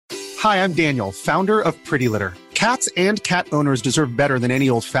Hi, I'm Daniel, founder of Pretty Litter. Cats and cat owners deserve better than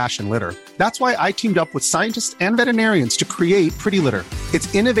any old-fashioned litter. That's why I teamed up with scientists and veterinarians to create Pretty Litter.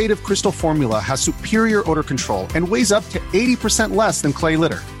 Its innovative crystal formula has superior odor control and weighs up to 80% less than clay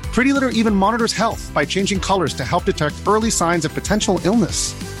litter. Pretty Litter even monitors health by changing colors to help detect early signs of potential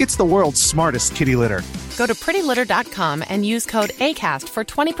illness. It's the world's smartest kitty litter. Go to prettylitter.com and use code ACAST for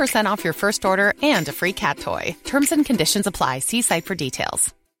 20% off your first order and a free cat toy. Terms and conditions apply. See site for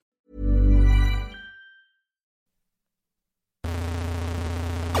details.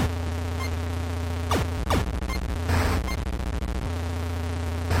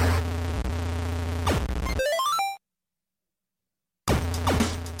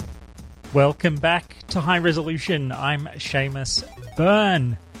 Welcome back to High Resolution. I'm Seamus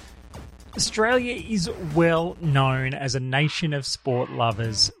Byrne. Australia is well known as a nation of sport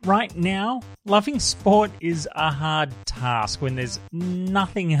lovers. Right now, loving sport is a hard task when there's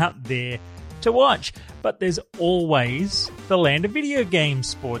nothing out there to watch. But there's always the land of video game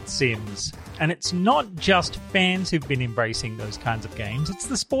sports sims. And it's not just fans who've been embracing those kinds of games, it's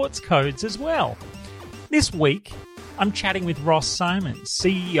the sports codes as well. This week, I'm chatting with Ross Simons,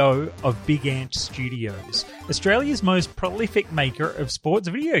 CEO of Big Ant Studios, Australia's most prolific maker of sports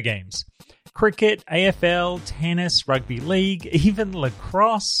video games. Cricket, AFL, tennis, rugby league, even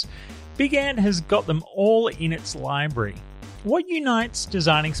lacrosse. Big Ant has got them all in its library. What unites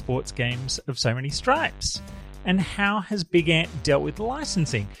designing sports games of so many stripes? And how has Big Ant dealt with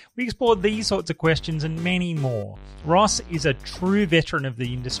licensing? We explore these sorts of questions and many more. Ross is a true veteran of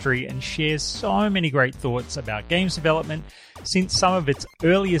the industry and shares so many great thoughts about games development since some of its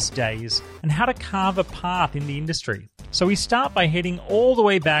earliest days and how to carve a path in the industry. So we start by heading all the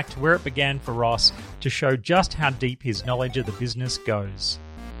way back to where it began for Ross to show just how deep his knowledge of the business goes.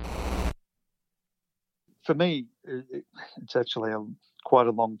 For me, it's actually quite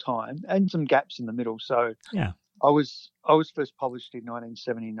a long time and some gaps in the middle. So yeah, I was first published in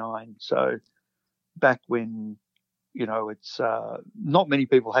 1979. So back when, it's not many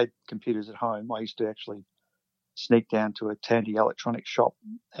people had computers at home. I used to actually sneak down to a Tandy electronics shop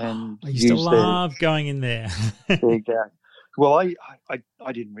and I used to love going in there. There you go. Well,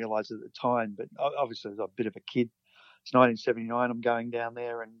 I didn't realize it at the time, but obviously I was a bit of a kid. It's 1979. I'm going down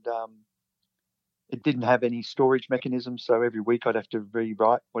there and it didn't have any storage mechanism, so every week I'd have to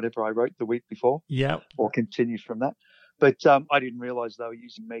rewrite whatever I wrote the week before, or continue from that. But I didn't realise they were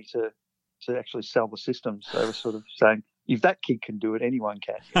using me to actually sell the systems. They were sort of saying, if that kid can do it, anyone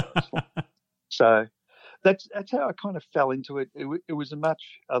can. So that's how I kind of fell into it. It was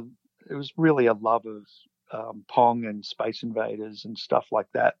it was really a love of Pong and Space Invaders and stuff like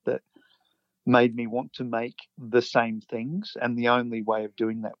that made me want to make the same things, and the only way of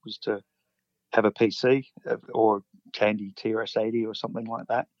doing that was to have a PC or Tandy TRS-80 or something like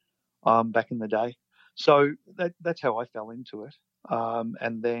that back in the day. So that's how I fell into it.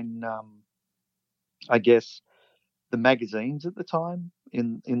 And then I guess the magazines at the time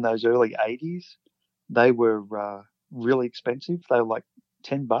in those early 80s, they were really expensive. They were like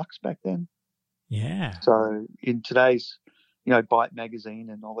 $10 back then. Yeah. So in today's, Byte magazine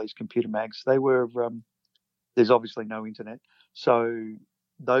and all these computer mags, they were, there's obviously no internet. So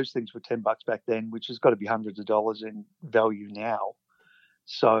those things were $10 back then, which has got to be hundreds of dollars in value now.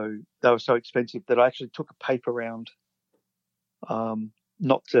 So they were so expensive that I actually took a paper round,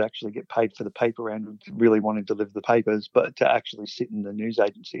 not to actually get paid for the paper round, really wanted to deliver the papers, but to actually sit in the news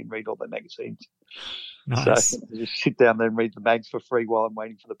agency and read all their magazines. Nice. So just sit down there and read the mags for free while I'm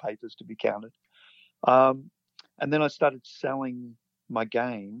waiting for the papers to be counted. And then I started selling my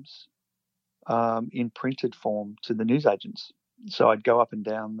games in printed form to the news agents. So I'd go up and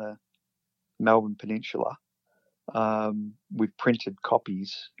down the Melbourne Peninsula with printed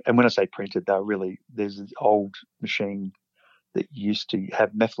copies. And when I say printed, there's an old machine that used to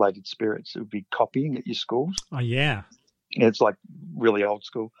have methylated spirits that would be copying at your schools. Oh, yeah. It's like really old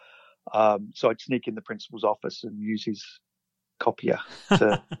school. So I'd sneak in the principal's office and use his copier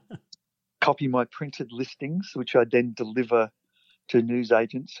to copy my printed listings, which I'd then deliver to news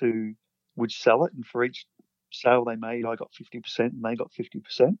agents who would sell it. And for each sale they made, I got 50% and they got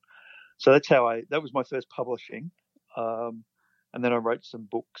 50%. So that was my first publishing. And then I wrote some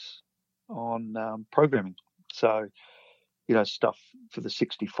books on programming. So, stuff for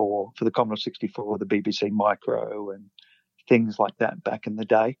the Commodore 64, the BBC Micro and things like that back in the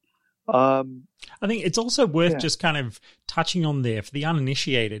day. I think it's also worth just kind of touching on there for the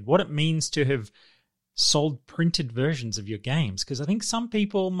uninitiated, what it means to have sold printed versions of your games, because I think some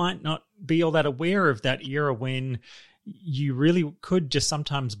people might not be all that aware of that era when you really could just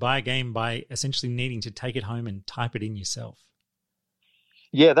sometimes buy a game by essentially needing to take it home and type it in yourself.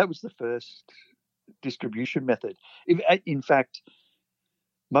 Yeah, that was the first distribution method. In fact,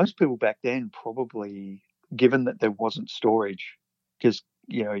 most people back then probably, given that there wasn't storage, because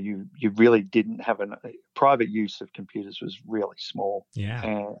you really didn't have private use of computers was really small.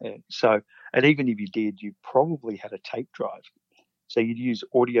 Yeah. And even if you did, you probably had a tape drive. So you'd use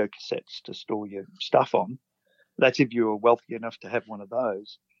audio cassettes to store your stuff on. That's if you were wealthy enough to have one of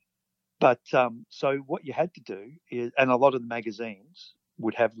those. But so what you had to do is, and a lot of the magazines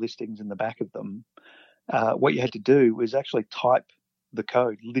would have listings in the back of them. What you had to do was actually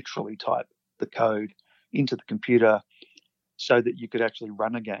literally type the code into the computer so that you could actually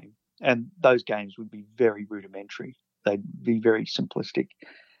run a game. And those games would be very rudimentary. They'd be very simplistic.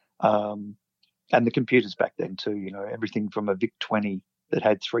 And the computers back then too, everything from a VIC-20 that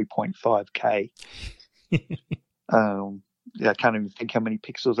had 3.5K. I can't even think how many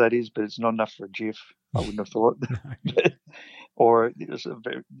pixels that is, but it's not enough for a GIF. I wouldn't have thought. Or it was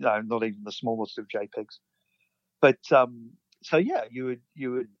not even the smallest of JPEGs. But you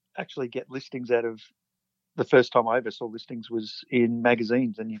would actually get listings out of. The first time I ever saw listings was in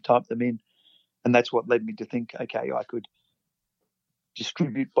magazines, and you type them in, and that's what led me to think, okay, I could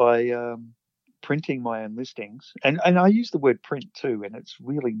distribute by printing my own listings. And I use the word print too, and it's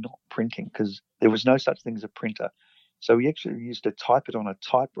really not printing because there was no such thing as a printer. So we actually used to type it on a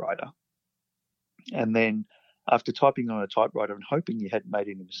typewriter, and then after typing on a typewriter and hoping you hadn't made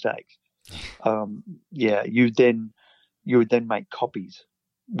any mistakes, you would then make copies,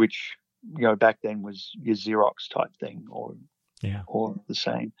 which back then was your Xerox type thing or the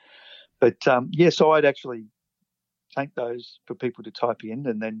same. But so I'd actually take those for people to type in,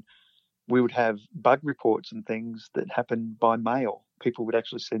 and then we would have bug reports and things that happened by mail. People would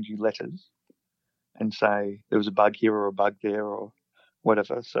actually send you letters and say there was a bug here or a bug there or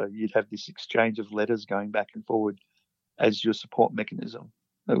whatever. So you'd have this exchange of letters going back and forward as your support mechanism.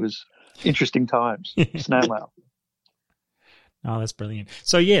 It was interesting times. Snail mail. Oh, that's brilliant.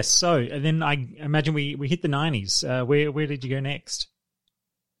 So yes, and then I imagine we hit the 90s. Where did you go next?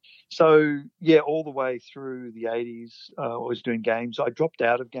 So all the way through the 80s, I was doing games. I dropped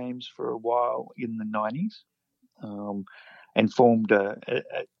out of games for a while in the 90s, and formed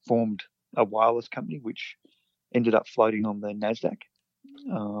a wireless company, which ended up floating on the NASDAQ.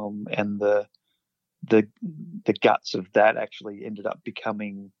 And the guts of that actually ended up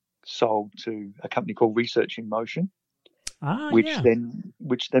becoming sold to a company called Research in Motion. Which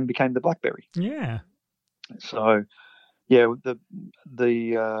then became the BlackBerry. Yeah. So, the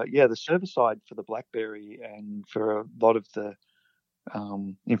server side for the BlackBerry and for a lot of the,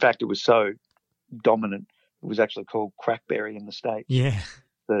 in fact, it was so dominant, it was actually called CrackBerry in the States. Yeah.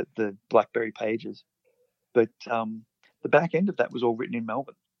 The BlackBerry pages, but the back end of that was all written in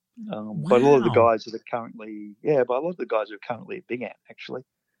Melbourne. By a lot of the guys that are currently, at Big Ant actually.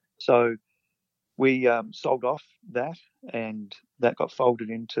 So we sold off that, and that got folded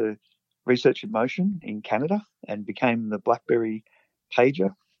into Research in Motion in Canada and became the BlackBerry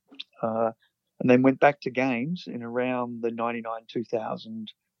pager, and then went back to games in around the 99,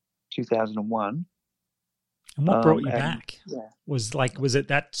 2000, 2001. And what brought you back? Yeah. Was it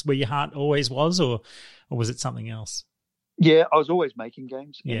that's where your heart always was, or was it something else? Yeah, I was always making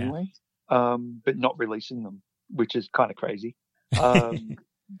games anyway, but not releasing them, which is kind of crazy.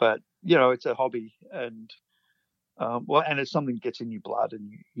 But it's a hobby, and and it's something that gets in your blood,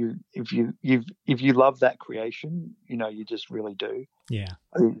 and if you love that creation, you just really do. Yeah.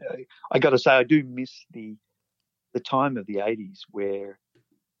 I got to say, I do miss the time of the 80s where,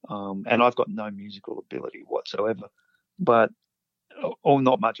 and I've got no musical ability whatsoever, or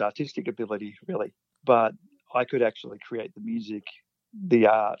not much artistic ability really, but I could actually create the music, the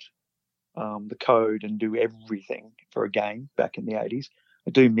art, the code, and do everything for a game back in the 80s. I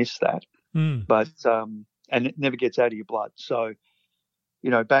do miss that, but and it never gets out of your blood. So,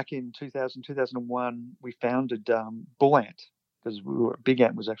 back in 2000, 2001, we founded Bull Ant, because Big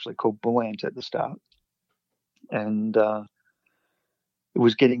Ant was actually called Bull Ant at the start, and it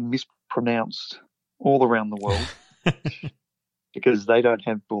was getting mispronounced all around the world because they don't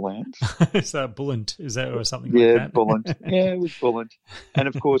have bull ants. So Bullant, is that or something like that? Yeah, Bullant. Yeah, it was Bullant, and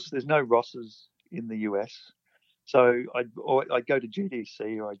of course, there's no Rosses in the US. So I'd go to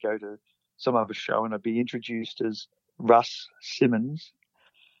GDC or I'd go to some other show and I'd be introduced as Russ Simmons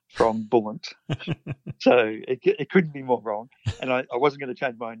from Bullant. So it couldn't be more wrong. And I wasn't going to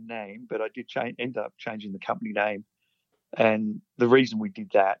change my own name, but I did end up changing the company name. And the reason we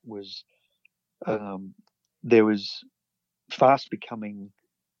did that was there was fast becoming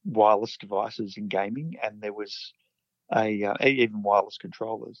wireless devices in gaming, and there was even wireless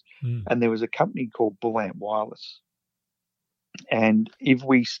controllers. And there was a company called Bull Ant Wireless, And if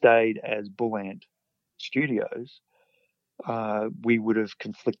we stayed as Bull Ant Studios, we would have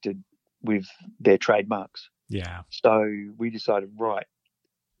conflicted with their trademarks. Yeah. So we decided, right,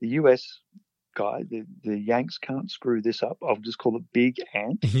 the US guy, the Yanks can't screw this up. I'll just call it Big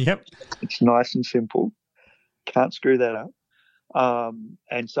Ant. Yep. It's nice and simple. Can't screw that up.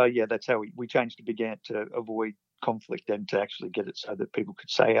 And so, yeah, that's how we changed to Big Ant to avoid conflict and to actually get it so that people could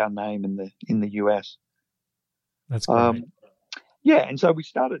say our name in the US. That's great. Yeah, and so we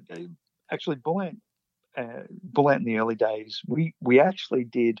started actually Bull Ant in the early days. We actually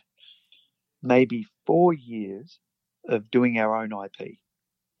did maybe 4 years of doing our own IP.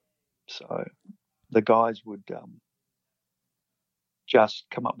 So the guys would just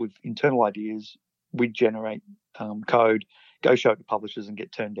come up with internal ideas. We'd generate code, go show it to publishers, and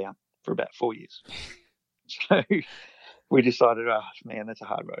get turned down for about 4 years. So we decided, oh man, that's a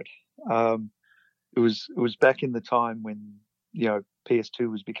hard road. It was back in the time when PS2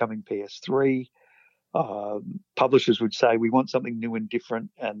 was becoming PS3. Publishers would say, we want something new and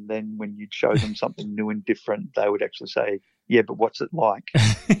different, and then when you'd show them something new and different, they would actually say, yeah, but what's it like?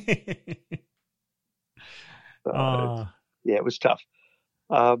 Yeah, it was tough.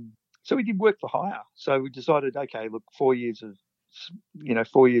 So we did work for hire. So we decided, okay, look, 4 years of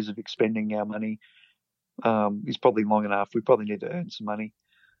expending our money is probably long enough. We probably need to earn some money.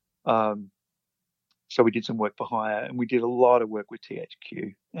 So we did some work for hire, and we did a lot of work with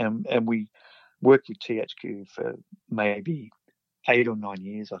THQ, and we worked with THQ for maybe 8 or 9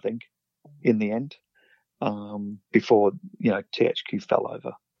 years, I think, in the end, before THQ fell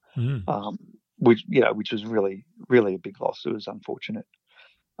over, which was really, really a big loss. It was unfortunate,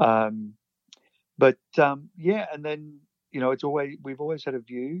 but and then we've always had a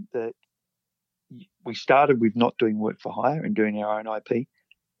view that we started with not doing work for hire and doing our own IP,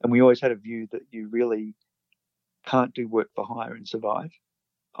 and we always had a view that you really can't do work for hire and survive.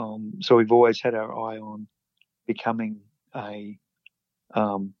 So we've always had our eye on becoming a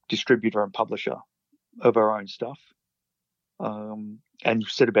distributor and publisher of our own stuff, and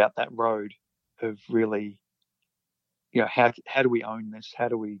set about that road of really, how do we own this? How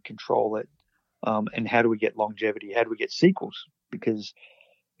do we control it? And how do we get longevity? How do we get sequels? Because,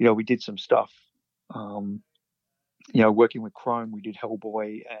 we did some stuff, working with Chrome, we did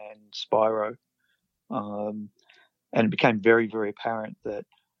Hellboy and Spyro, and it became very, very apparent that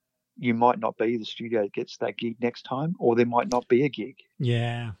you might not be the studio that gets that gig next time, or there might not be a gig.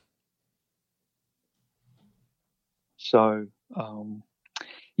 Yeah. So,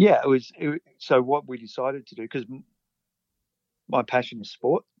 so what we decided to do, because my passion is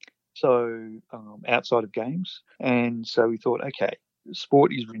sport, so outside of games, and so we thought, okay,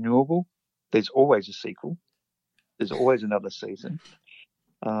 sport is renewable. There's always a sequel. There's always another season.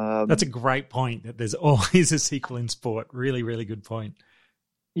 That's a great point, that there's always a sequel in sport. Really, really good point.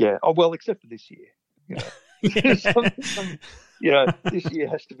 Yeah. Oh, well, except for this year. This year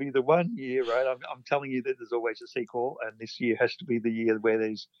has to be the 1 year, right? I'm telling you that there's always a sequel, and this year has to be the year where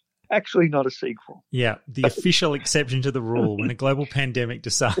there's actually not a sequel. Yeah, the official exception to the rule when a global pandemic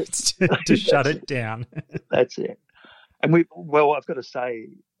decides to shut it down. That's it. And I've got to say,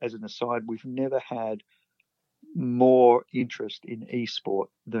 as an aside, we've never had more interest in esport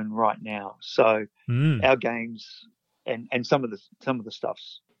than right now. So our games and some of the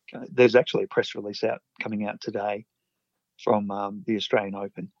stuff's, there's actually a press release coming out today from the Australian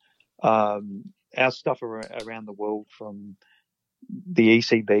Open. Our stuff around the world, from the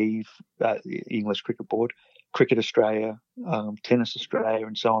ECB, the English Cricket Board, Cricket Australia, Tennis Australia,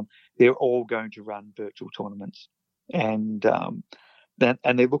 and so on, they're all going to run virtual tournaments, and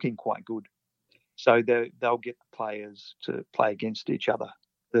they're looking quite good. So they'll get the players to play against each other,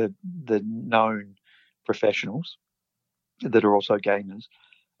 the known professionals that are also gamers.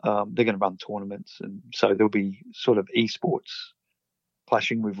 They're going to run tournaments, and so there'll be sort of esports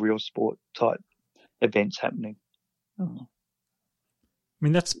clashing with real sport type events happening. I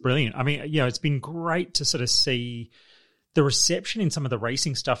mean, that's brilliant. I mean, it's been great to sort of see the reception in some of the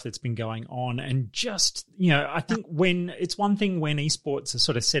racing stuff that's been going on. And just, I think it's one thing when esports are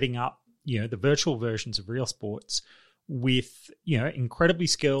sort of setting up, the virtual versions of real sports with, incredibly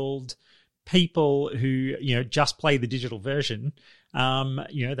skilled people who, just play the digital version.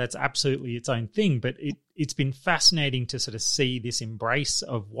 That's absolutely its own thing. But it's been fascinating to sort of see this embrace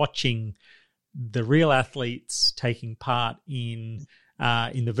of watching the real athletes taking part in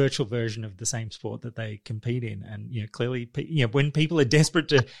the virtual version of the same sport that they compete in. And, clearly, when people are desperate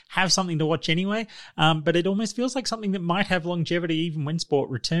to have something to watch anyway, but it almost feels like something that might have longevity even when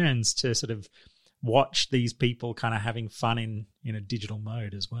sport returns, to sort of watch these people kind of having fun in a digital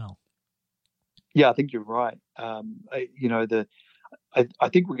mode as well. Yeah, I think you're right. I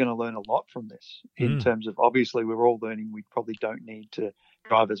think we're going to learn a lot from this in terms of, obviously we're all learning we probably don't need to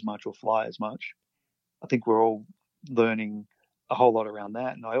drive as much or fly as much. I think we're all learning a whole lot around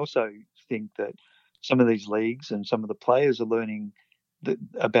that. And I also think that some of these leagues and some of the players are learning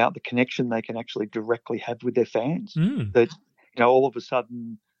about the connection they can actually directly have with their fans. That, all of a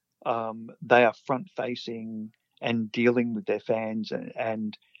sudden they are front facing and dealing with their fans,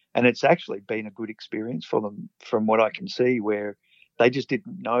 and it's actually been a good experience for them from what I can see, where they just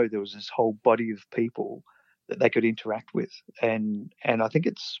didn't know there was this whole body of people that they could interact with, and I think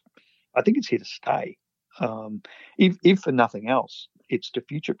it's here to stay. If for nothing else, it's to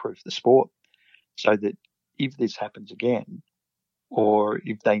future-proof the sport, so that if this happens again, or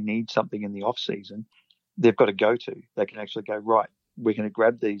if they need something in the off season, they've got a go-to. They can actually go, right, we're going to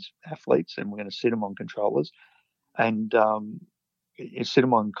grab these athletes and we're going to sit them on controllers and sit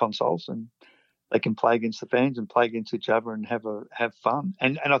them on consoles, and they can play against the fans and play against each other and have fun.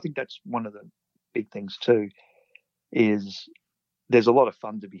 And I think that's one of the big things too, is there's a lot of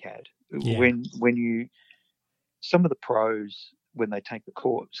fun to be had. Yeah. When some of the pros, when they take the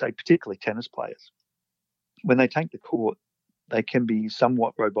court, say particularly tennis players, when they take the court, they can be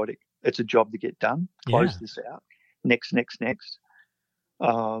somewhat robotic. It's a job to get done. Close this out. Next.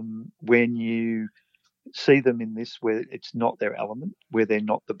 When you see them in this where it's not their element, where they're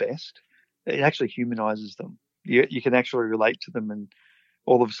not the best, it actually humanizes them. You can actually relate to them, and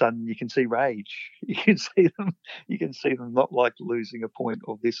all of a sudden you can see rage. You can see them not like losing a point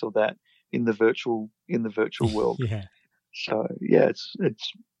or this or that in the virtual world. Yeah. So yeah,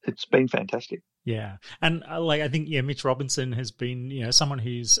 it's been fantastic. Yeah, and I think Mitch Robinson has been someone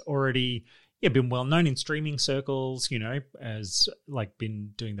who's already been well known in streaming circles, as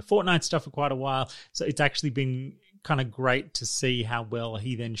been doing the Fortnite stuff for quite a while. So it's actually been kind of great to see how well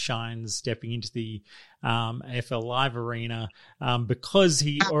he then shines stepping into the AFL Live arena, because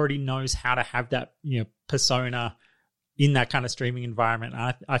he already knows how to have that persona in that kind of streaming environment.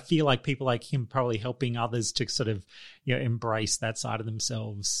 I feel like people like him probably helping others to sort of embrace that side of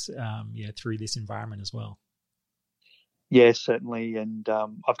themselves through this environment as well. Yeah, certainly. And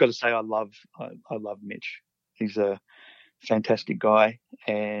I've got to say, I love Mitch. He's a fantastic guy,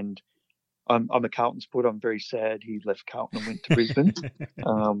 and I'm a Carlton supporter. I'm very sad he left Carlton and went to Brisbane.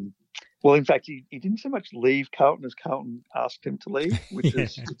 Well, in fact, he didn't so much leave Carlton as Carlton asked him to leave, which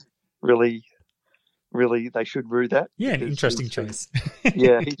is really, they should rue that. Yeah, an interesting choice.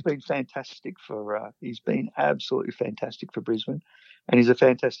 Yeah, he's been fantastic he's been absolutely fantastic for Brisbane, and he's a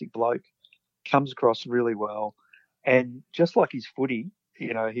fantastic bloke. Comes across really well. And just like his footy,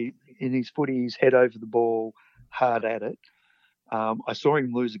 he's head over the ball, hard at it. I saw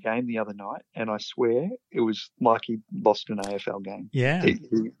him lose a game the other night, and I swear it was like he lost an AFL game. Yeah,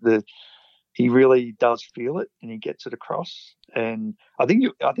 he really does feel it, and he gets it across. And I think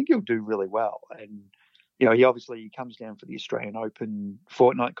he'll do really well. And he comes down for the Australian Open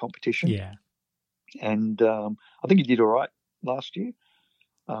Fortnite competition. Yeah, and I think he did all right last year,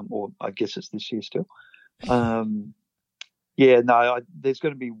 or I guess it's this year still. There's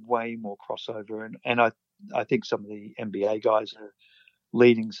going to be way more crossover, and I think some of the NBA guys are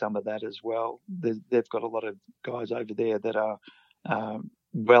leading some of that as well. They've got a lot of guys over there that are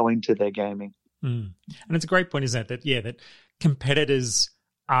well into their gaming. And it's a great point, isn't it? That competitors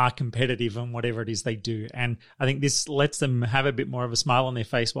are competitive on whatever it is they do, and I think this lets them have a bit more of a smile on their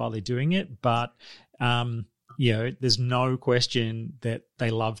face while they're doing it. But there's no question that they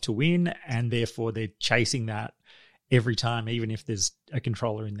love to win, and therefore they're chasing that every time, even if there's a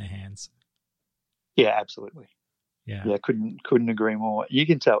controller in their hands. Yeah, absolutely. Yeah, couldn't agree more. You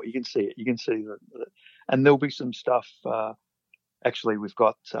can tell, you can see it, you can see and there'll be some stuff. Actually, we've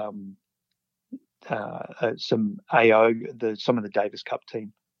got some AO, some of the Davis Cup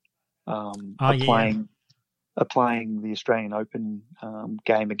team are playing the Australian Open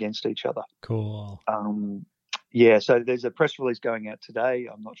game against each other. Cool. So there's a press release going out today.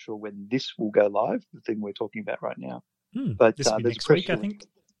 I'm not sure when this will go live, the thing we're talking about right now. But this will be next week, I think.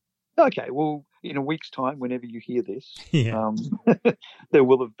 Okay, well, in a week's time, whenever you hear this, there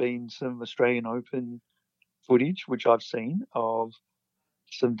will have been some Australian Open footage, which I've seen, of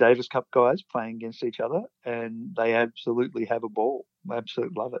some Davis Cup guys playing against each other, and they absolutely have a ball. I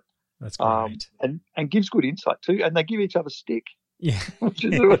absolutely love it. That's great. And gives good insight too, and they give each other stick. Yeah, which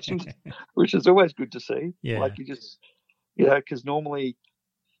is always good to see. Yeah, like you just because normally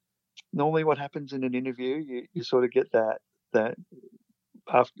what happens in an interview, you sort of get that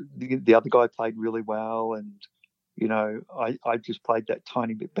after the other guy played really well, and I just played that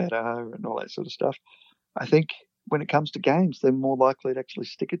tiny bit better, and all that sort of stuff. I think when it comes to games, they're more likely to actually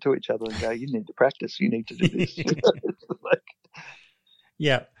stick it to each other and go, "You need to practice. You need to do this."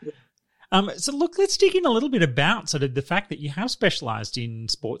 Yeah. So look, let's dig in a little bit about sort of the fact that you have specialised in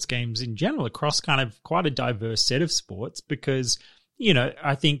sports games in general across kind of quite a diverse set of sports because,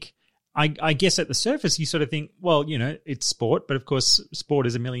 I think, I guess at the surface you sort of think, well, it's sport, but of course sport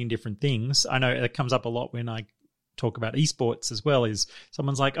is a million different things. I know it comes up a lot when I talk about esports as well, is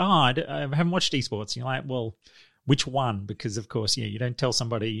someone's like, oh, I haven't watched esports. And you're like, well, which one? Because of course, you don't tell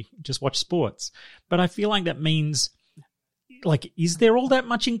somebody just watch sports. But I feel like that means, like, is there all that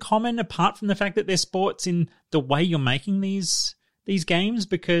much in common apart from the fact that they're sports in the way you're making these games?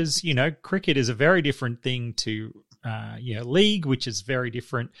 Because, cricket is a very different thing to, league, which is very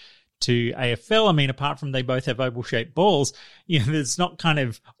different to AFL. I mean, apart from they both have oval-shaped balls, there's not kind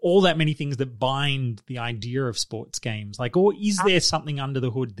of all that many things that bind the idea of sports games. Like, or is there something under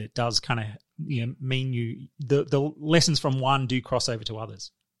the hood that does kind of, mean the lessons from one do cross over to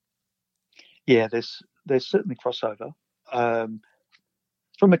others? Yeah, there's certainly crossover.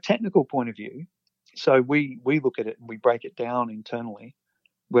 From a technical point of view, so we look at it and we break it down internally,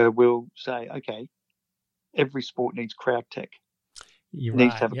 where we'll say, okay, every sport needs crowd tech. It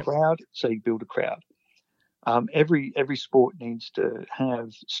needs to have a crowd, so you build a crowd. Every sport needs to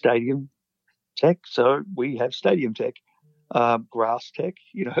have stadium tech, so we have stadium tech, grass tech,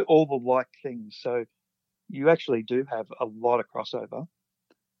 all the like things. So you actually do have a lot of crossover.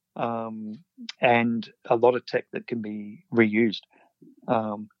 And a lot of tech that can be reused.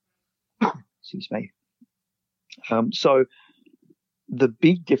 Excuse me. So the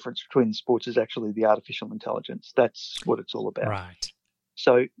big difference between sports is actually the artificial intelligence. That's what it's all about. Right.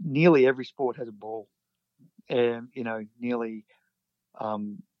 So nearly every sport has a ball, and nearly,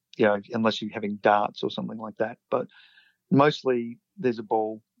 unless you're having darts or something like that. But mostly there's a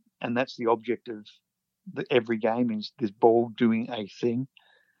ball, and that's the object of every game is this ball doing a thing.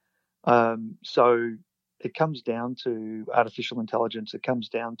 So it comes down to artificial intelligence. It comes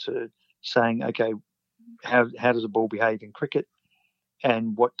down to saying, okay, how does a ball behave in cricket,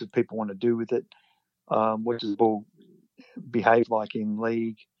 and what do people want to do with it? What does the ball behave like in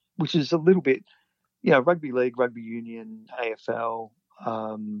league, which is a little bit, rugby league, rugby union, AFL,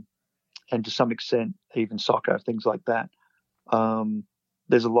 and to some extent even soccer, things like that.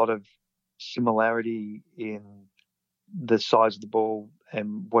 There's a lot of similarity in the size of the ball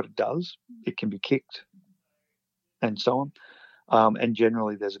and what it does. It can be kicked and so on. And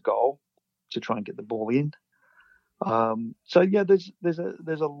generally there's a goal to try and get the ball in. So yeah, there's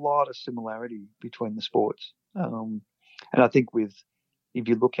a lot of similarity between the sports. And I think if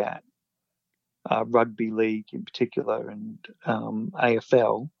you look at rugby league in particular and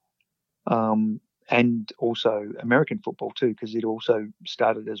AFL, and also American football too, because it also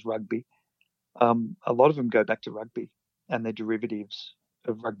started as rugby, a lot of them go back to rugby and they're derivatives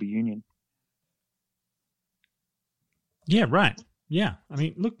of rugby union. Yeah, right. Yeah. I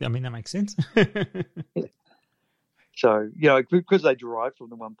mean, that makes sense. Yeah. So, because they derive from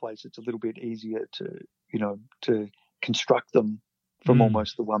the one place, it's a little bit easier to construct them from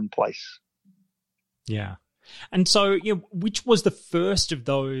almost the one place. Yeah. And so, which was the first of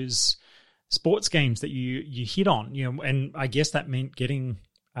those sports games that you hit on? And I guess that meant getting,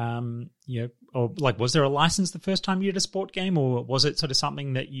 or like, was there a license the first time you did a sport game, or was it sort of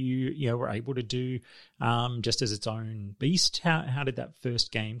something that you were able to do just as its own beast? How did that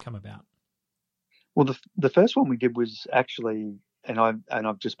first game come about? Well, the first one we did was actually, and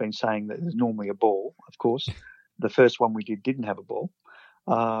I've just been saying that there's normally a ball, of course. The first one we didn't have a ball.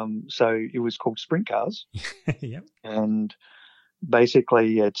 So it was called Sprint Cars. Yep. And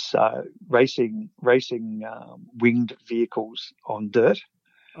basically it's racing winged vehicles on dirt.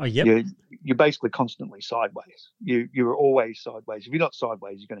 Oh, yep. You're basically constantly sideways. You're always sideways. If you're not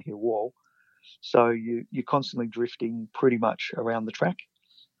sideways, you're going to hit a wall. So you're constantly drifting pretty much around the track.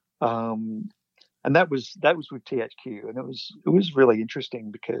 And that was with THQ, and it was really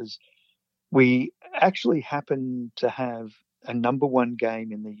interesting because we actually happened to have a number one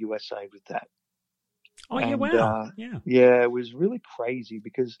game in the USA with that. Oh, yeah, wow. Yeah, it was really crazy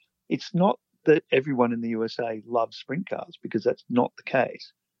because it's not that everyone in the USA loves sprint cars, because that's not the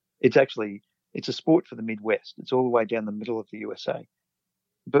case. It's a sport for the Midwest. It's all the way down the middle of the USA.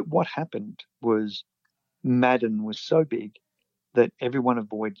 But what happened was Madden was so big that everyone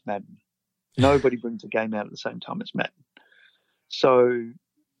avoids Madden. Nobody brings a game out at the same time as Madden. So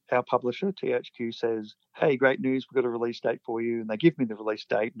our publisher, THQ, says, hey, great news, we've got a release date for you. And they give me the release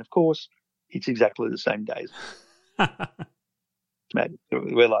date. And, of course, it's exactly the same day as Madden.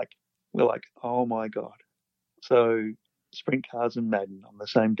 We're like, oh, my God. So sprint cars and Madden on the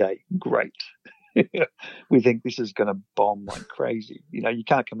same day. Great. We think this is going to bomb like crazy. You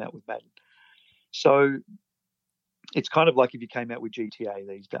can't come out with Madden. So it's kind of like if you came out with GTA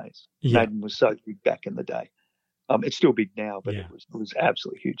these days. Yeah. Madden was so big back in the day. It's still big now, but Yeah. it was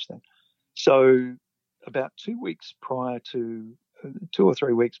absolutely huge then. So about 2 weeks prior to 2 or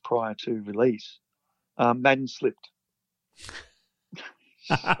 3 weeks prior to release, Madden slipped.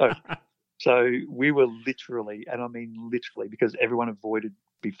 So we were literally, and I mean literally, because everyone avoided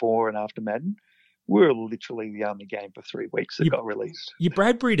before and after Madden, we were literally the only game for 3 weeks that got released. You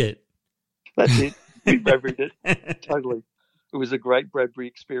Bradbury'd it. That's it. We Bradbury'd it. Totally. It was a great Bradbury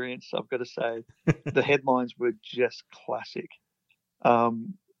experience, I've got to say. The headlines were just classic.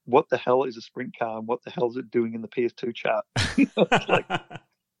 What the hell is a sprint car and what the hell is it doing in the PS2 chart? The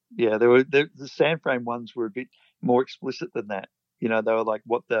Sandframe ones were a bit more explicit than that. They were like,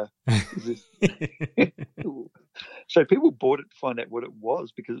 what the is this? So people bought it to find out what it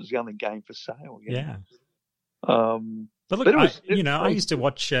was because it was the only game for sale. Yeah. But look, I used to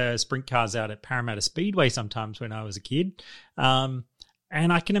watch sprint cars out at Parramatta Speedway sometimes when I was a kid.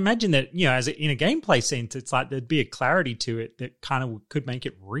 And I can imagine that, in a gameplay sense, it's like there'd be a clarity to it that kind of could make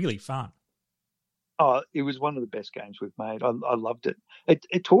it really fun. Oh, it was one of the best games we've made. I loved it.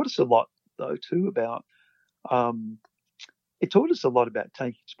 It taught us a lot, though, too, about it taught us a lot about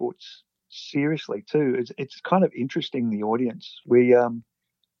taking sports seriously, too. It's kind of interesting, the audience.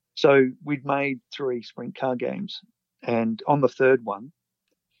 So we'd made 3 sprint car games, and on the third one,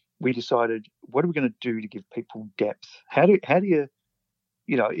 we decided, what are we going to do to give people depth? How do you,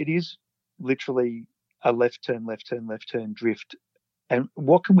 it is literally a left turn drift, and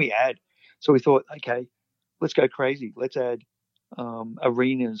what can we add? So we thought, okay, let's go crazy. Let's add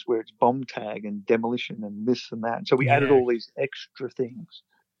arenas where it's bomb tag and demolition and this and that. So we added all these extra things.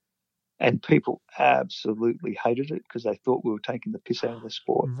 And people absolutely hated it because they thought we were taking the piss out of the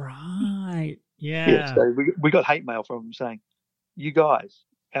sport. Right. Yeah. Yeah. So we got hate mail from them saying, you guys,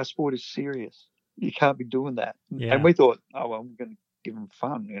 our sport is serious. You can't be doing that. Yeah. And we thought, oh, well, we're going to give them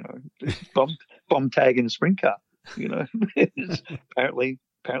fun, bomb tag in a sprint car,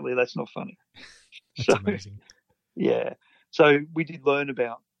 Apparently that's not funny. That's amazing. Yeah. So we did learn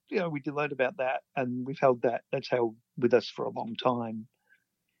about that, and we've held that. That's held with us for a long time,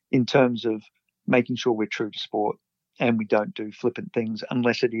 in terms of making sure we're true to sport and we don't do flippant things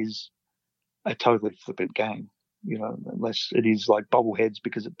unless it is a totally flippant game, unless it is like bobbleheads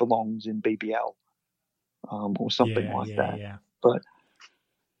because it belongs in BBL or something like that. Yeah. But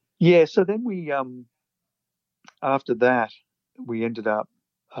so then we, after that, we ended up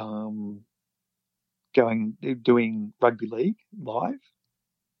doing rugby league live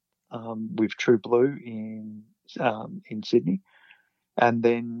with True Blue in Sydney. And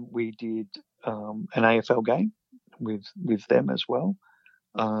then we did an AFL game with them as well,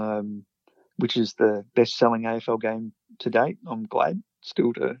 which is the best-selling AFL game to date. I'm glad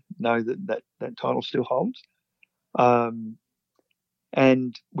still to know that title still holds.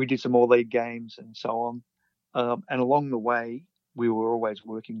 And we did some more league games and so on. And along the way, we were always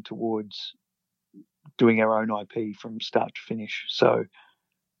working towards doing our own IP from start to finish. So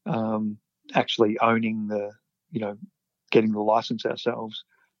actually owning getting the license ourselves,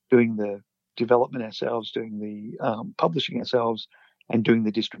 doing the development ourselves, doing the publishing ourselves, and doing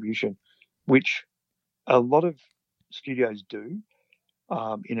the distribution, which a lot of studios do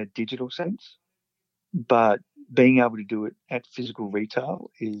in a digital sense. But being able to do it at physical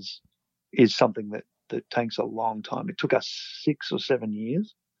retail is something that takes a long time. It took us 6 or 7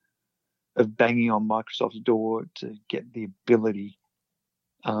 years of banging on Microsoft's door to get the ability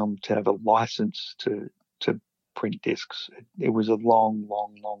to have a license to print discs. It was a long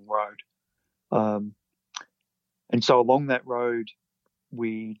road. And so along that road,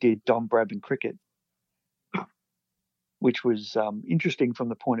 we did Don Bradman Cricket, which was interesting from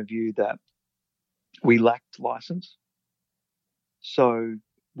the point of view that we lacked license. So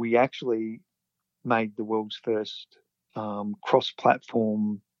we actually made the world's first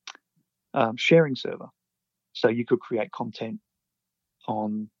cross-platform sharing server. So you could create content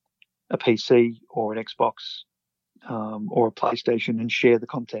on a PC or an Xbox or a PlayStation and share the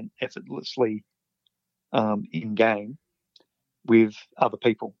content effortlessly in game with other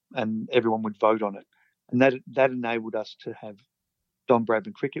people, and everyone would vote on it. And that enabled us to have Don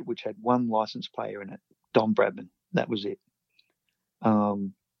Bradman Cricket, which had one licensed player in it, Don Bradman. That was it.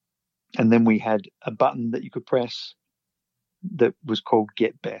 And then we had a button that you could press that was called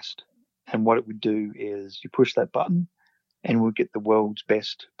Get Best. And what it would do is you push that button and we'll get the world's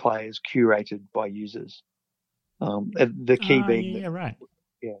best players curated by users. The key being... Yeah, right.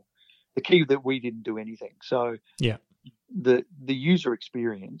 Yeah. The key that we didn't do anything. So the user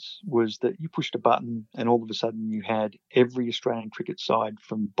experience was that you pushed a button and all of a sudden you had every Australian cricket side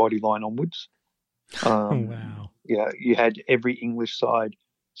from Bodyline onwards. Wow. Yeah, you had every English side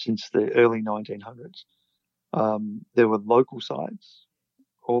since the early 1900s. There were local sides,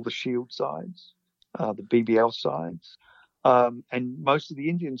 all the Shield sides, the BBL sides, and most of the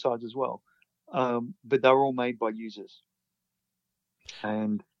Indian sides as well. But they were all made by users.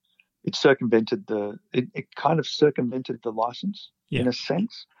 And it kind of circumvented the license in a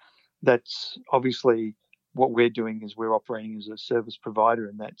sense. That's obviously what we're doing is we're operating as a service provider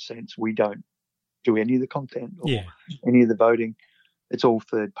in that sense. We don't do any of the content or any of the voting. It's all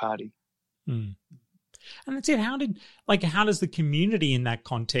third party. Mm. And that's it. How does the community in that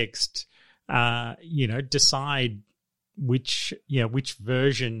context, decide which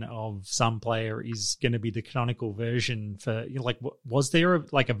version of some player is going to be the canonical version for, was there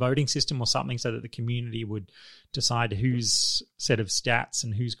a voting system or something so that the community would decide whose set of stats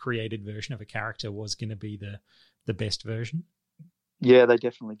and whose created version of a character was going to be the best version? Yeah, they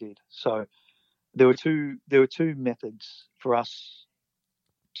definitely did. So there were two methods for us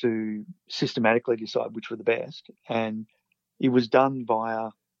to systematically decide which were the best, and it was done via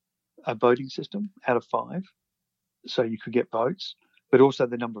a voting system out of 5. So you could get votes, but also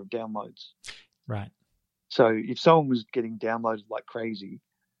the number of downloads. Right. So if someone was getting downloaded like crazy,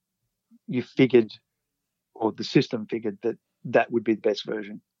 you figured, or the system figured, that would be the best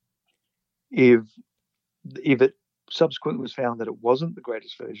version. If it subsequently was found that it wasn't the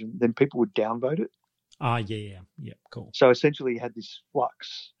greatest version, then people would downvote it. Yeah, cool. So essentially you had this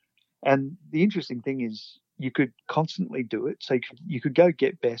flux. And the interesting thing is you could constantly do it. So you could go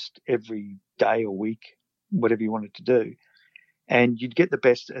get best every day or week, whatever you wanted to do, and you'd get the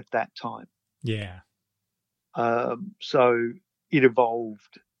best at that time. Yeah. So it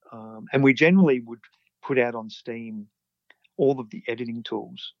evolved, and we generally would put out on Steam all of the editing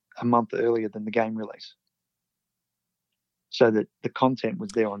tools a month earlier than the game release, so that the content was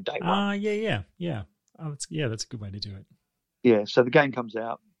there on day one. Yeah. Oh, that's a good way to do it. Yeah, so the game comes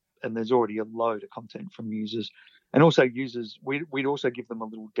out, and there's already a load of content from users. And also users, we'd also give them a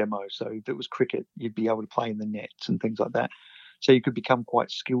little demo. So if it was cricket, you'd be able to play in the nets and things like that. So you could become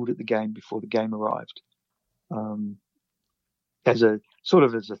quite skilled at the game before the game arrived. As a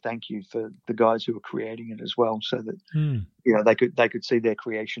thank you for the guys who were creating it as well, so that they could see their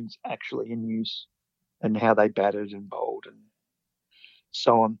creations actually in use and how they batted and bowled and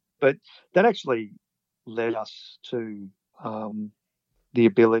so on. But that actually led us to the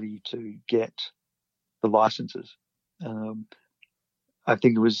ability to get the licenses. I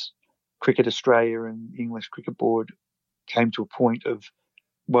think it was Cricket Australia and English Cricket Board came to a point of,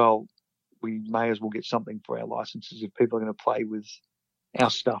 well, we may as well get something for our licenses if people are going to play with our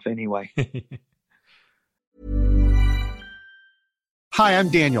stuff anyway. Hi, I'm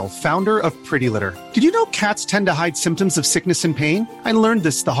Daniel, founder of Pretty Litter. Did you know cats tend to hide symptoms of sickness and pain? I learned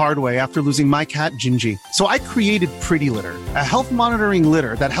this the hard way after losing my cat, Gingy. So I created Pretty Litter, a health monitoring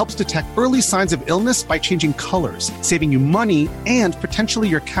litter that helps detect early signs of illness by changing colors, saving you money and potentially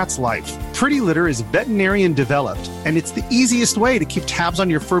your cat's life. Pretty Litter is veterinarian developed, and it's the easiest way to keep tabs on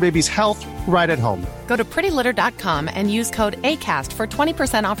your fur baby's health right at home. Go to prettylitter.com and use code ACAST for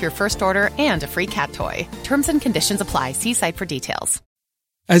 20% off your first order and a free cat toy. Terms and conditions apply. See site for details.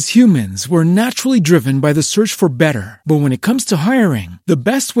 As humans, we're naturally driven by the search for better. But when it comes to hiring, the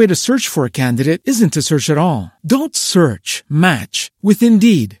best way to search for a candidate isn't to search at all. Don't search, match with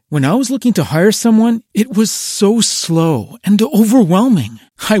Indeed. When I was looking to hire someone, it was so slow and overwhelming.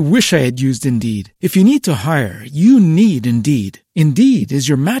 I wish I had used Indeed. If you need to hire, you need Indeed. Indeed is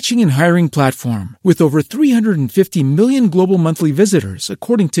your matching and hiring platform with over 350 million global monthly visitors,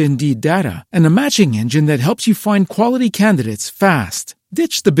 according to Indeed data, and a matching engine that helps you find quality candidates fast.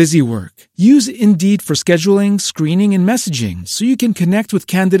 Ditch the busy work. Use Indeed for scheduling, screening, and messaging so you can connect with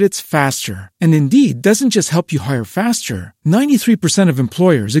candidates faster. And Indeed doesn't just help you hire faster. 93% of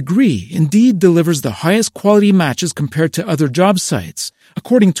employers agree Indeed delivers the highest quality matches compared to other job sites,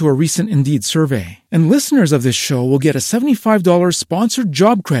 according to a recent Indeed survey. And listeners of this show will get a $75 sponsored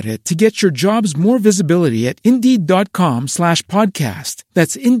job credit to get your jobs more visibility at Indeed.com/podcast.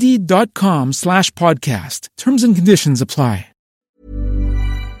 That's Indeed.com/podcast. Terms and conditions apply.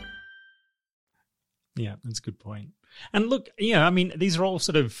 Yeah, that's a good point. And look, these are all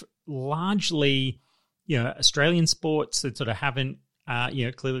sort of largely, Australian sports that sort of haven't,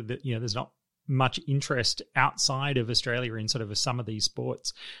 clearly that, there's not much interest outside of Australia in sort of some of these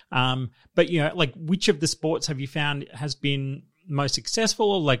sports. But, which of the sports have you found has been most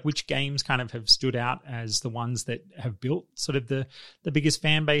successful, or like which games kind of have stood out as the ones that have built sort of the biggest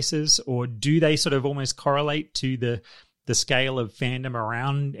fan bases, or do they sort of almost correlate to the the scale of fandom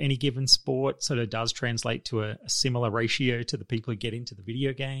around any given sport sort of does translate to a similar ratio to the people who get into the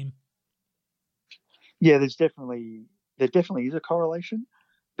video game? Yeah, there definitely is a correlation,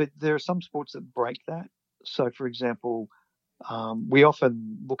 but there are some sports that break that. So, for example, we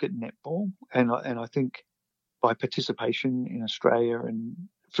often look at netball, and I think by participation in Australia and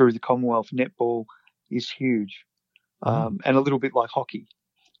through the Commonwealth, netball is huge, and a little bit like hockey.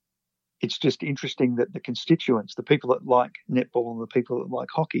 It's just interesting that the constituents, the people that like netball and the people that like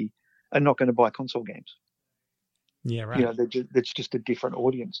hockey, are not going to buy console games. Yeah, right. You know, that's just a different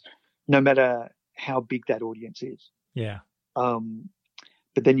audience, no matter how big that audience is. Yeah.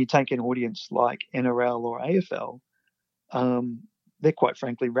 But then you take an audience like NRL or AFL, they're quite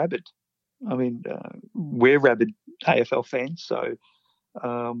frankly rabid. I mean, we're rabid AFL fans, so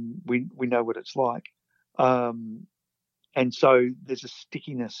we know what it's like. And so there's a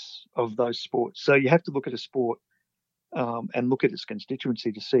stickiness of those sports. So you have to look at a sport and look at its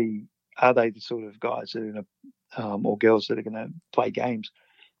constituency to see, are they the sort of guys that are going to, or girls that are going to play games?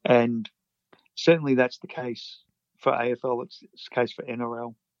 And certainly that's the case for AFL. It's the case for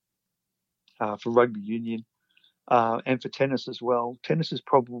NRL, for rugby union, and for tennis as well. Tennis is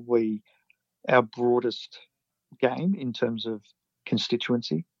probably our broadest game in terms of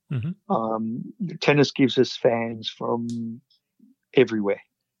constituency. Tennis gives us fans from everywhere.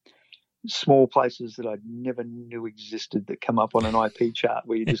 Small places that I never knew existed that come up on an IP chart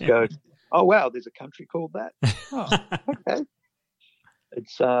where you just go, oh wow, there's a country called that. Oh, okay.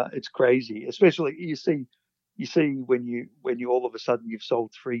 It's crazy. Especially you see when you all of a sudden you've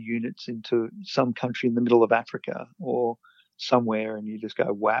sold 3 units into some country in the middle of Africa or somewhere, and you just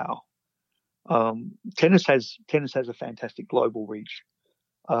go, wow. Tennis has a fantastic global reach.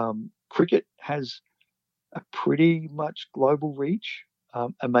 Cricket has a pretty much global reach.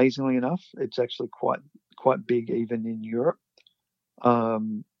 Amazingly enough, it's actually quite big even in Europe.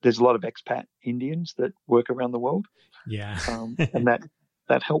 There's a lot of expat Indians that work around the world. Yeah. And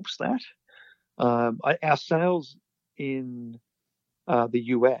that helps that. Our sales in the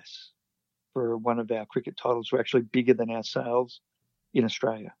US for one of our cricket titles were actually bigger than our sales in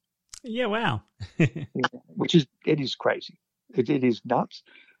Australia. Yeah, wow. Which is crazy. It is nuts,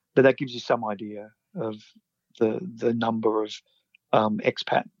 but that gives you some idea of the number of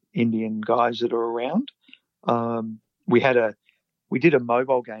expat Indian guys that are around. We did a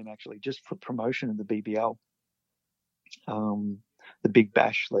mobile game actually just for promotion of the BBL, the Big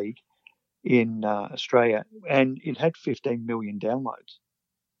Bash League in Australia, and it had 15 million downloads.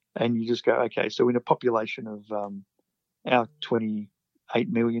 And you just go, okay, so in a population of our 28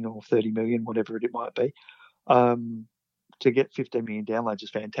 million or 30 million, whatever it might be, to get 15 million downloads is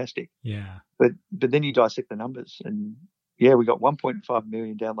fantastic. Yeah. But then you dissect the numbers, and yeah, we got 1.5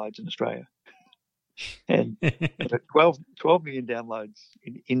 million downloads in Australia, and 12 million downloads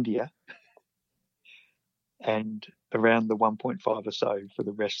in India, and around the 1.5 or so for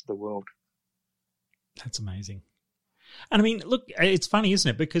the rest of the world. That's amazing. And I mean, look, it's funny, isn't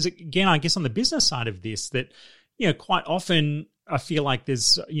it? Because again, I guess on the business side of this, that, you know, quite often I feel like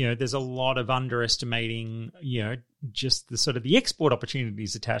there's a lot of underestimating, just the sort of the export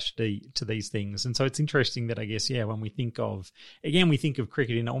opportunities attached to these things. And so it's interesting that I guess, when we think of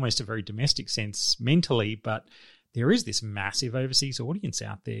cricket in almost a very domestic sense mentally, but there is this massive overseas audience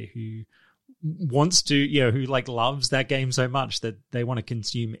out there who wants to, who like loves that game so much that they want to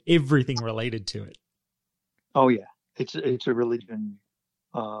consume everything related to it. Oh yeah. It's a religion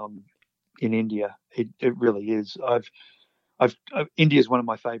in India. It really is. India is one of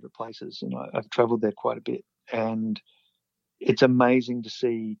my favorite places, and I've traveled there quite a bit. And it's amazing to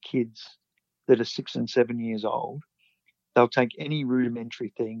see kids that are 6 and 7 years old. They'll take any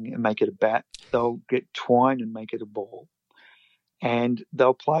rudimentary thing and make it a bat. They'll get twine and make it a ball. And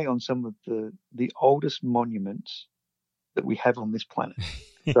they'll play on some of the oldest monuments that we have on this planet.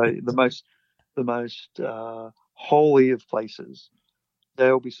 So the most holy of places,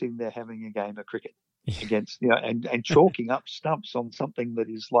 they'll be sitting there having a game of cricket against, and chalking up stumps on something that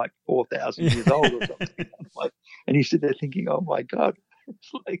is like 4,000 years old or something. And you sit there thinking, oh my God,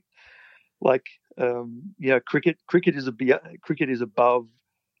 it's cricket is above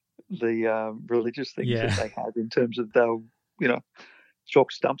the religious things that they have in terms of they'll,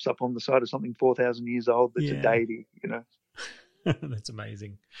 chalk stumps up on the side of something 4,000 years old that's a deity, That's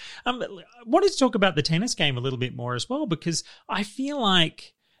amazing. I wanted to talk about the tennis game a little bit more as well, because I feel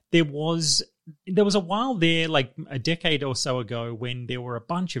like there was there was a while there, like a decade or so ago, when there were a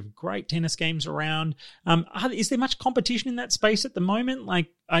bunch of great tennis games around. Is there much competition in that space at the moment? Like,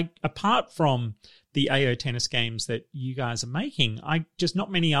 apart from the AO tennis games that you guys are making, just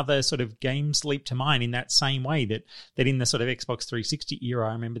not many other sort of games leap to mind in that same way that in the sort of Xbox 360 era,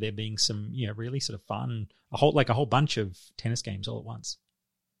 I remember there being some, really sort of fun, a whole bunch of tennis games all at once.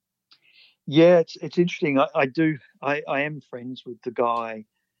 Yeah, it's interesting. I am friends with the guy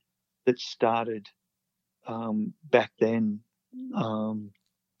that started back then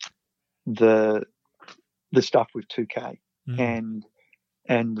the stuff with 2K and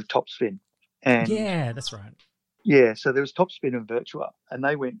with Topspin. And yeah, that's right. Yeah, so there was Topspin and Virtua, and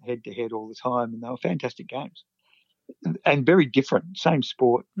they went head to head all the time, and they were fantastic games and very different. Same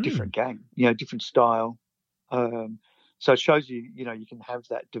sport, different game, different style. So it shows you, you can have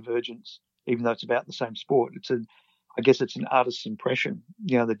that divergence, even though it's about the same sport. I guess it's an artist's impression,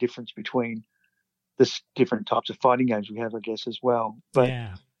 the difference between the different types of fighting games we have, I guess, as well. But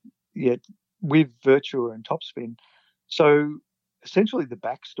yeah, with Virtua and Topspin, so essentially the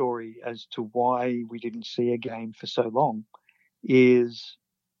backstory as to why we didn't see a game for so long is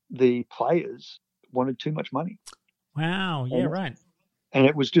the players wanted too much money. Wow. Yeah, right. And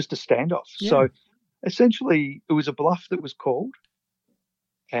it was just a standoff. Yeah. So essentially it was a bluff that was called,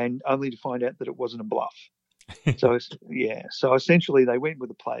 and only to find out that it wasn't a bluff. So essentially they went with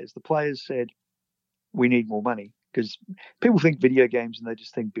the players. The players said, we need more money, because people think video games and they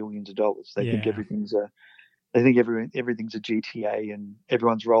just think billions of dollars. They think everything's a GTA and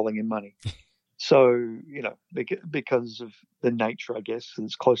everyone's rolling in money. So, because of the nature, I guess,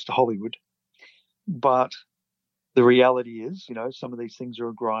 it's close to Hollywood. But the reality is, some of these things are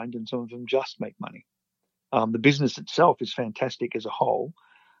a grind and some of them just make money. The business itself is fantastic as a whole,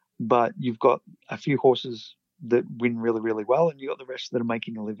 but you've got a few horses that win really, really well, and you've got the rest that are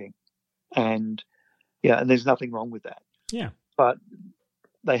making a living. And there's nothing wrong with that. Yeah. But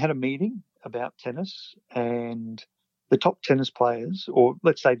they had a meeting about tennis, and the top tennis players, or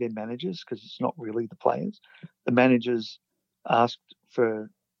let's say their managers, because it's not really the players, the managers asked for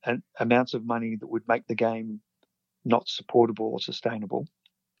amounts of money that would make the game not supportable or sustainable.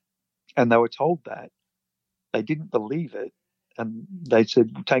 And they were told that. They didn't believe it. And they said,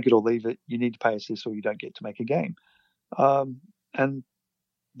 take it or leave it. You need to pay us this or you don't get to make a game. And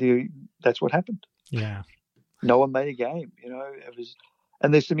that's what happened. Yeah. No one made a game,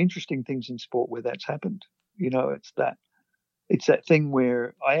 and there's some interesting things in sport where that's happened. It's that thing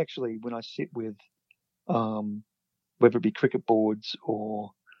where I actually, when I sit with, whether it be cricket boards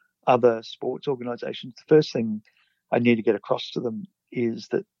or other sports organisations, the first thing I need to get across to them is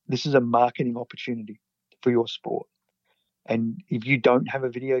that this is a marketing opportunity for your sport. And if you don't have a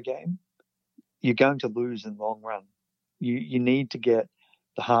video game, you're going to lose in the long run. You need to get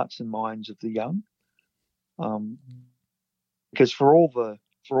the hearts and minds of the young. Because for all the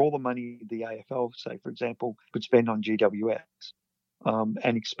money the AFL, say, for example, would spend on GWS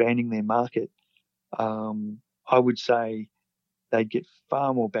and expanding their market, I would say they'd get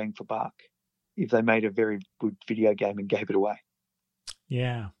far more bang for buck if they made a very good video game and gave it away.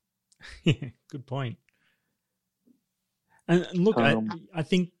 Yeah. Good point. And look, I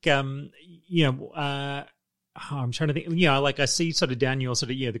think, I'm trying to think, like I see sort of down your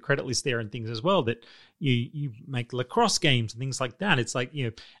sort of, the credit list there and things as well, that you make lacrosse games and things like that. It's like,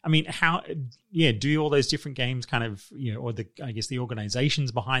 how, do all those different games kind of, or I guess the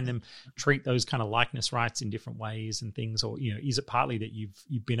organizations behind them treat those kind of likeness rights in different ways and things, or, is it partly that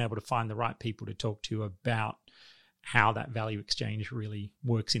you've been able to find the right people to talk to about how that value exchange really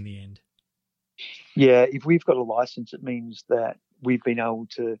works in the end? Yeah, if we've got a license, it means that we've been able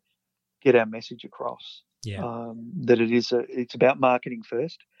to get our message across. Yeah. That it's about marketing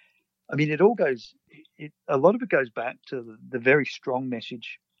first. I mean, a lot of it goes back to the very strong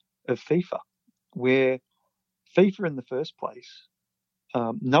message of FIFA, where FIFA in the first place,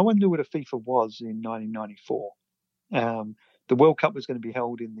 no one knew what a FIFA was in 1994. The World Cup was going to be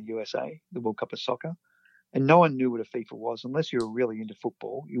held in the USA, the World Cup of Soccer, and no one knew what a FIFA was unless you were really into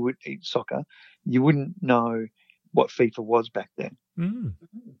football. You would eat soccer. You wouldn't know what FIFA was back then. Mm.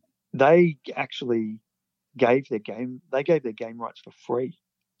 They actually gave their game rights for free.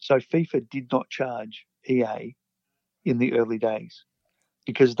 So FIFA did not charge EA in the early days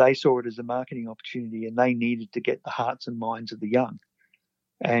because they saw it as a marketing opportunity and they needed to get the hearts and minds of the young.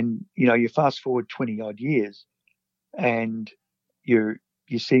 And, you fast forward 20 odd years and you're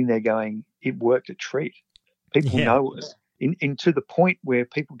sitting there going, it worked a treat. People know it. To the point where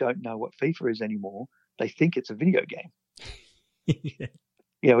people don't know what FIFA is anymore. They think it's a video game.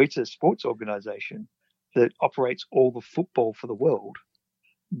 It's a sports organization that operates all the football for the world,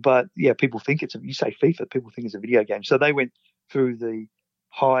 But yeah, people think you say FIFA, people think it's a video game. So they went through the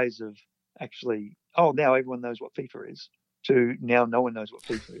highs of actually, now everyone knows what FIFA is, to now no one knows what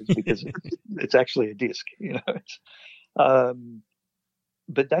FIFA is because it's actually a disc,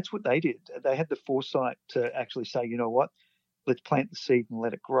 But that's what they did. They had the foresight to actually say, you know what, let's plant the seed and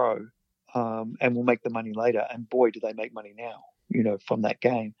let it grow, and we'll make the money later. And boy, do they make money now, from that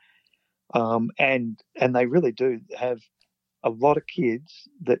game. And they really do have a lot of kids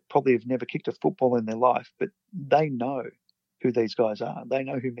that probably have never kicked a football in their life, but they know who these guys are. They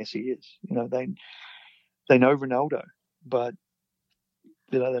know who Messi is. They know Ronaldo, but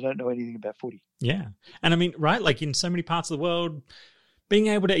they don't know anything about footy. Yeah. And I mean, right, like in so many parts of the world, being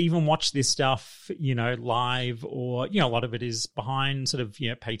able to even watch this stuff, live, or, a lot of it is behind sort of,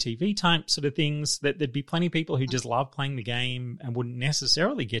 pay TV type sort of things, that there'd be plenty of people who just love playing the game and wouldn't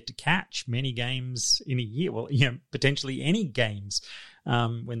necessarily get to catch many games in a year. Well, potentially any games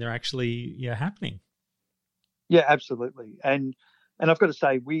when they're actually happening. Yeah, absolutely. And I've got to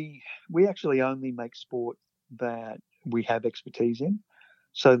say, we actually only make sport that we have expertise in.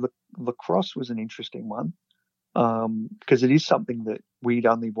 So lacrosse was an interesting one. Because it is something that we'd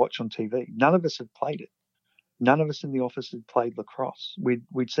only watch on TV. None of us had played it. None of us in the office had played lacrosse.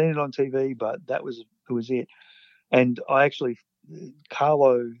 We'd seen it on TV, but that was it. And I actually,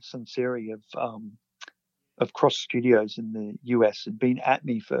 Carlo Sanseri of Cross Studios in the US had been at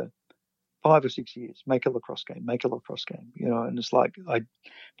me for 5 or 6 years. Make a lacrosse game. And it's like I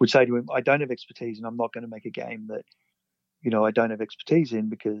would say to him, I don't have expertise, and I'm not going to make a game that I don't have expertise in,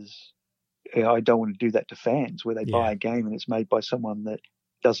 because I don't want to do that to fans where they buy a game and it's made by someone that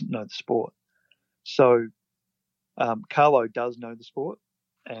doesn't know the sport. So Carlo does know the sport.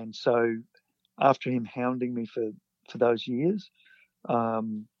 And so after him hounding me for those years,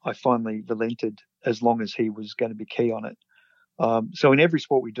 I finally relented, as long as he was going to be key on it. So in every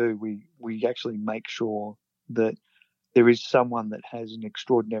sport we do, we actually make sure that there is someone that has an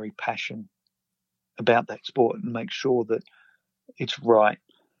extraordinary passion about that sport and make sure that it's right.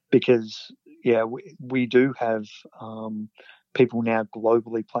 Because, we do have people now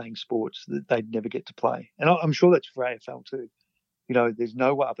globally playing sports that they'd never get to play. And I'm sure that's for AFL too. There's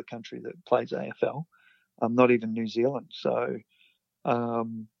no other country that plays AFL, not even New Zealand. So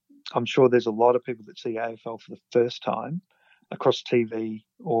I'm sure there's a lot of people that see AFL for the first time across TV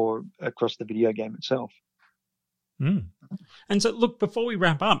or across the video game itself. Mm. And so, look, before we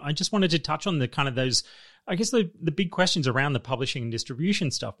wrap up, I just wanted to touch on the kind of those, I guess, the big questions around the publishing and distribution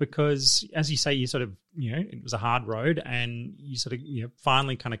stuff, because as you say, you sort of, it was a hard road and you sort of,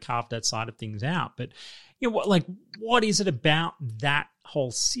 finally kind of carved that side of things out. But, what is it about that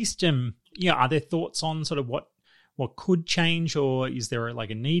whole system? Are there thoughts on sort of what could change, or is there a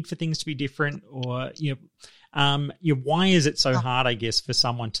need for things to be different, or, why is it so hard, I guess, for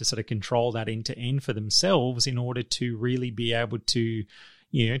someone to sort of control that end to end for themselves in order to really be able to,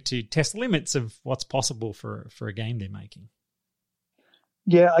 to test the limits of what's possible for a game they're making?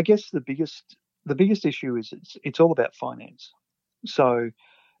 Yeah, I guess the biggest issue is it's all about finance. So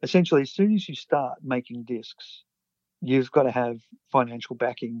essentially, as soon as you start making discs, you've got to have financial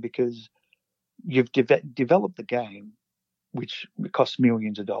backing, because you've developed the game, which costs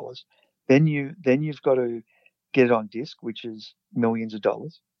millions of dollars. Then you've got to get it on disc, which is millions of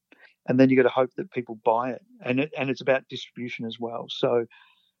dollars, and then you got to hope that people buy it. And it's about distribution as well. So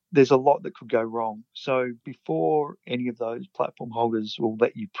there's a lot that could go wrong. So before any of those platform holders will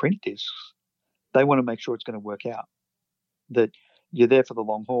let you print discs, they want to make sure it's going to work out, that you're there for the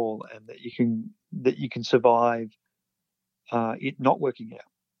long haul, and that you can survive it not working out.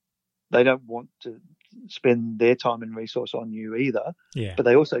 They don't want to spend their time and resource on you either. Yeah. But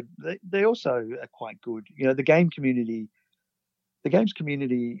they also are quite good. The games community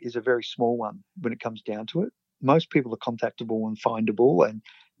is a very small one when it comes down to it. Most people are contactable and findable, and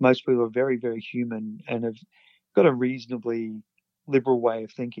most people are very, very human and have got a reasonably liberal way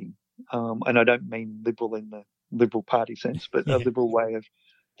of thinking. And I don't mean liberal in the Liberal Party sense, but a liberal way of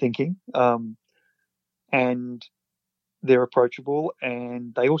thinking. And they're approachable,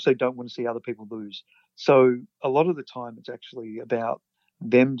 and they also don't want to see other people lose. So a lot of the time it's actually about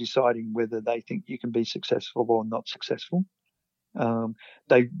them deciding whether they think you can be successful or not successful.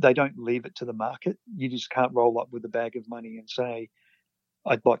 They don't leave it to the market. You just can't roll up with a bag of money and say,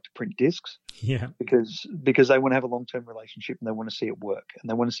 I'd like to print discs. Yeah. Because they want to have a long-term relationship, and they want to see it work, and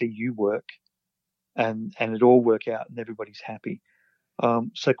they want to see you work, and it all work out, and everybody's happy.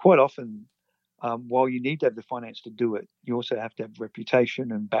 So quite often, while you need to have the finance to do it, you also have to have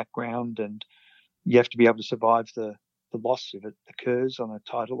reputation and background, and you have to be able to survive the loss if it occurs on a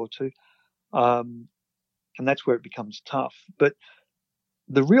title or two. And that's where it becomes tough. But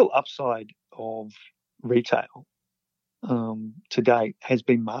the real upside of retail to date has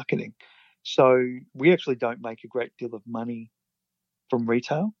been marketing. So we actually don't make a great deal of money from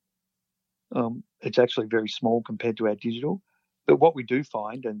retail. It's actually very small compared to our digital. But what we do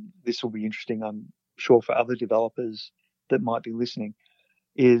find, and this will be interesting, I'm sure, for other developers that might be listening,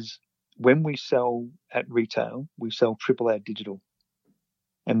 is when we sell at retail, we sell triple our digital.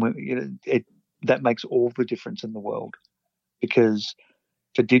 And that makes all the difference in the world, because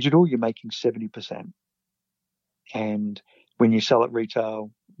for digital, you're making 70%. And when you sell at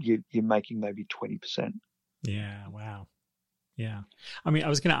retail, you're making maybe 20%. Yeah, wow. Yeah. I mean, I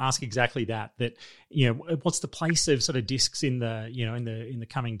was going to ask exactly that, what's the place of sort of discs in the, in the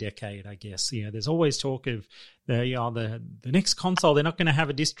coming decade, I guess. There's always talk of the next console, they're not going to have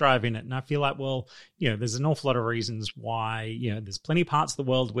a disc drive in it. And I feel like, well, there's an awful lot of reasons why, there's plenty of parts of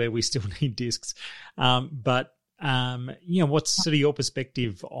the world where we still need discs. But what's sort of your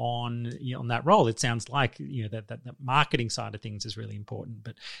perspective on that role? It sounds like, that marketing side of things is really important,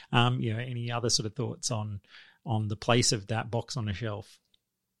 but, any other sort of thoughts on the place of that box on a shelf?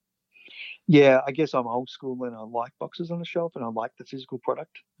 Yeah, I guess I'm old school and I like boxes on the shelf and I like the physical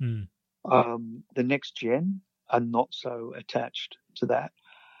product. Mm. The next gen are not so attached to that.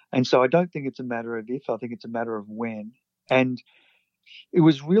 And so I don't think it's a matter of if, I think it's a matter of when. And it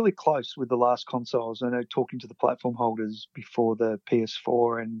was really close with the last consoles. I know, talking to the platform holders before the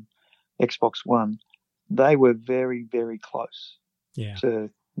PS4 and Xbox One, they were very, very close to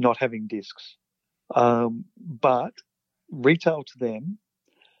not having discs. But retail to them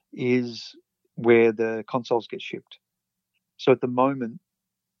is where the consoles get shipped. So at the moment,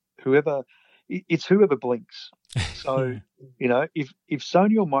 whoever blinks. So, if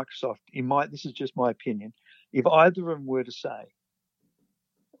Sony or Microsoft, this is just my opinion, if either of them were to say,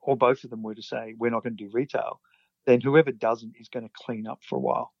 or both of them were to say, we're not going to do retail, then whoever doesn't is going to clean up for a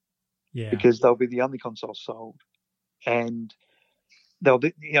while. Yeah. Because they'll be the only console sold. And they'll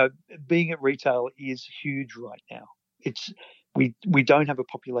be, being at retail is huge right now. We don't have a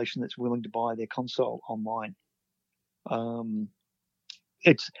population that's willing to buy their console online.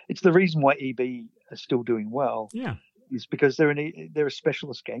 It's the reason why EB are still doing well. Yeah, is because they're a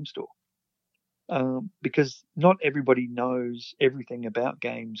specialist game store. Because not everybody knows everything about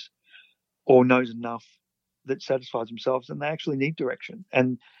games or knows enough that satisfies themselves, and they actually need direction.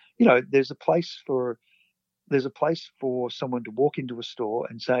 And there's a place for someone to walk into a store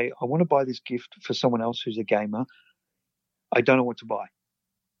and say, I want to buy this gift for someone else who's a gamer. I don't know what to buy.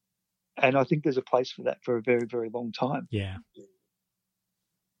 And I think there's a place for that for a very, very long time. Yeah.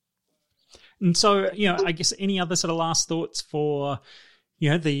 And so, I guess any other sort of last thoughts for,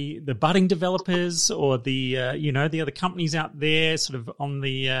 the budding developers or the other companies out there sort of on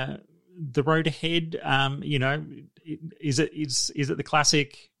the road ahead? Is it the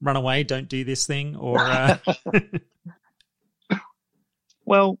classic run away, don't do this thing, or?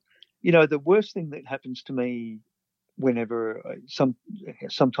 Well, the worst thing that happens to me whenever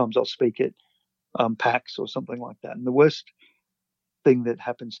sometimes I'll speak at PAX or something like that, and the worst thing that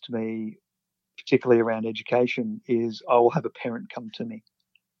happens to me, particularly around education, is I will have a parent come to me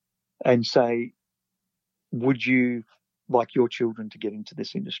and say, would you like your children to get into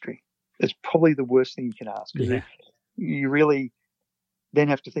this industry? It's probably the worst thing you can ask. Yeah. You really then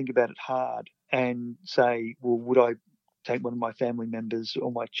have to think about it hard and say, well, would I take one of my family members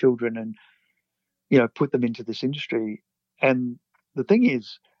or my children and, put them into this industry? And the thing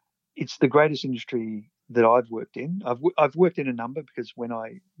is, it's the greatest industry that I've worked in. I've worked in a number, because when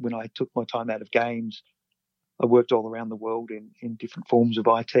I took my time out of games, I worked all around the world in different forms of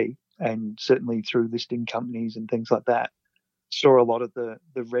IT, and certainly through listing companies and things like that. Saw a lot of the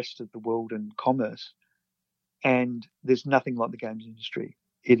rest of the world and commerce. And there's nothing like the games industry.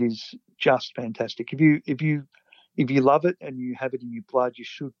 It is just fantastic. If you love it and you have it in your blood, you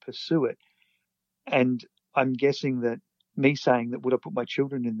should pursue it. And I'm guessing that me saying that would I put my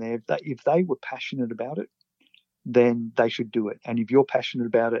children in there, if they were passionate about it, then they should do it. And if you're passionate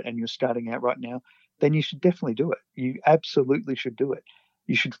about it and you're starting out right now, then you should definitely do it. You absolutely should do it.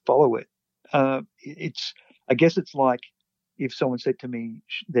 You should follow it. I guess it's like if someone said to me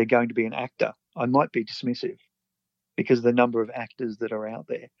they're going to be an actor, I might be dismissive because of the number of actors that are out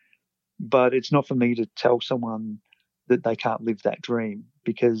there. But it's not for me to tell someone that they can't live that dream,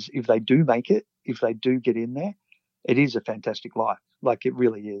 because if they do make it, if they do get in there, it is a fantastic life. Like, it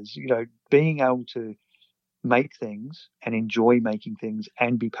really is. Being able to make things and enjoy making things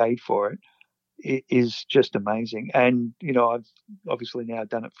and be paid for it is just amazing. And, I've obviously now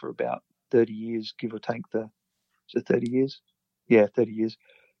done it for about 30 years, give or take 30 years? Yeah, 30 years.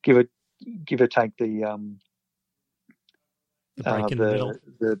 Give or take the The break in the middle.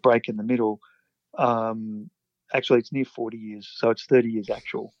 The break in the middle. Actually, it's near 40 years, so it's 30 years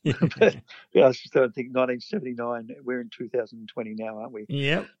actual. But, I was just trying to think 1979. We're in 2020 now, aren't we?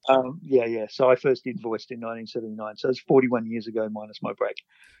 Yep. Yeah. So I first invoiced in 1979. So it's 41 years ago minus my break.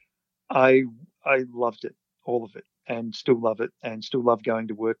 I loved it, all of it, and still love it, and still love going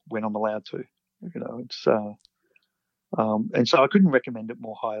to work when I'm allowed to. It's and so I couldn't recommend it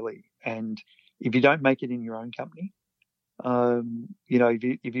more highly. And if you don't make it in your own company,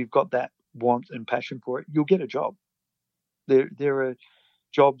 if you've got that want and passion for it, you'll get a job. There are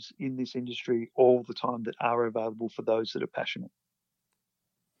jobs in this industry all the time that are available for those that are passionate.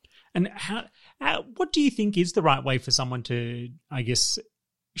 And what do you think is the right way for someone to, I guess,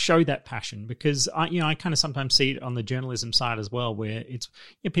 show that passion? Because I kind of sometimes see it on the journalism side as well, where it's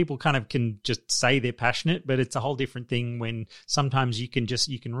people kind of can just say they're passionate, but it's a whole different thing when sometimes you can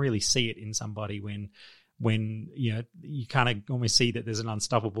really see it in somebody when you kind of almost see that there's an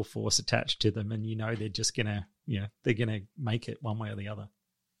unstoppable force attached to them, and they're just gonna they're gonna make it one way or the other.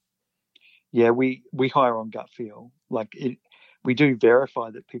 Yeah, we hire on gut feel. We do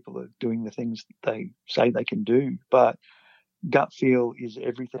verify that people are doing the things that they say they can do, but gut feel is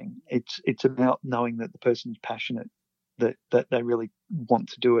everything. It's about knowing that the person's passionate, that they really want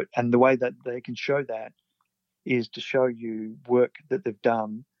to do it, and the way that they can show that is to show you work that they've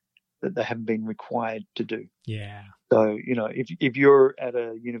done that they haven't been required to do. Yeah. So, if you're at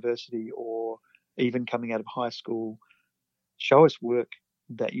a university or even coming out of high school, show us work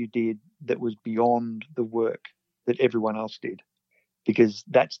that you did that was beyond the work that everyone else did, because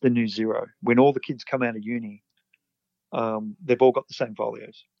that's the new zero. When all the kids come out of uni, they've all got the same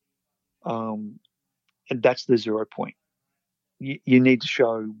folios. And that's the 0 point. You need to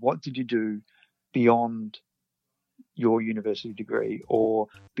show what did you do beyond your university degree or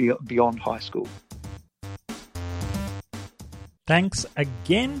beyond high school. Thanks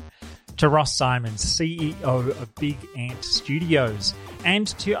again to Ross Simons, CEO of Big Ant Studios, and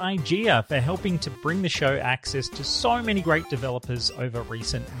to IGEA for helping to bring the show access to so many great developers over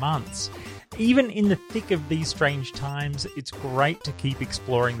recent months. Even in the thick of these strange times, it's great to keep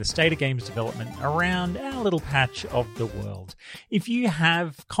exploring the state of games development around our little patch of the world. If you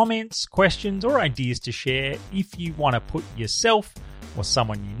have comments, questions, or ideas to share, if you want to put yourself or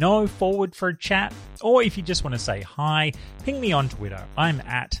someone you know forward for a chat, or if you just want to say hi, ping me on Twitter. I'm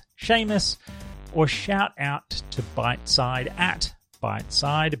at Seamus, or shout out to Byteside at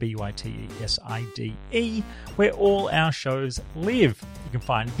Byteside, Byteside, where all our shows live. You can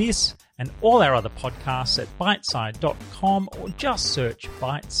find this and all our other podcasts at Byteside.com, or just search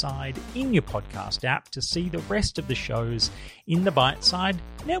Byteside in your podcast app to see the rest of the shows in the Byteside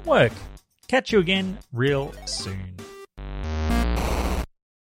network. Catch you again real soon.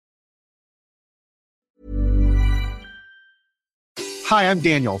 Hi, I'm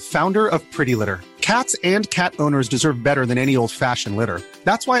Daniel, founder of Pretty Litter. Cats and cat owners deserve better than any old-fashioned litter.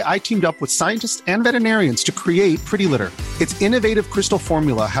 That's why I teamed up with scientists and veterinarians to create Pretty Litter. Its innovative crystal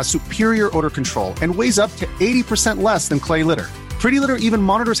formula has superior odor control and weighs up to 80% less than clay litter. Pretty Litter even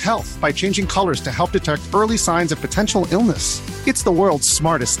monitors health by changing colors to help detect early signs of potential illness. It's the world's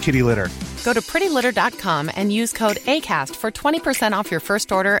smartest kitty litter. Go to prettylitter.com and use code ACAST for 20% off your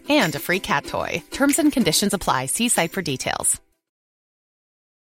first order and a free cat toy. Terms and conditions apply. See site for details.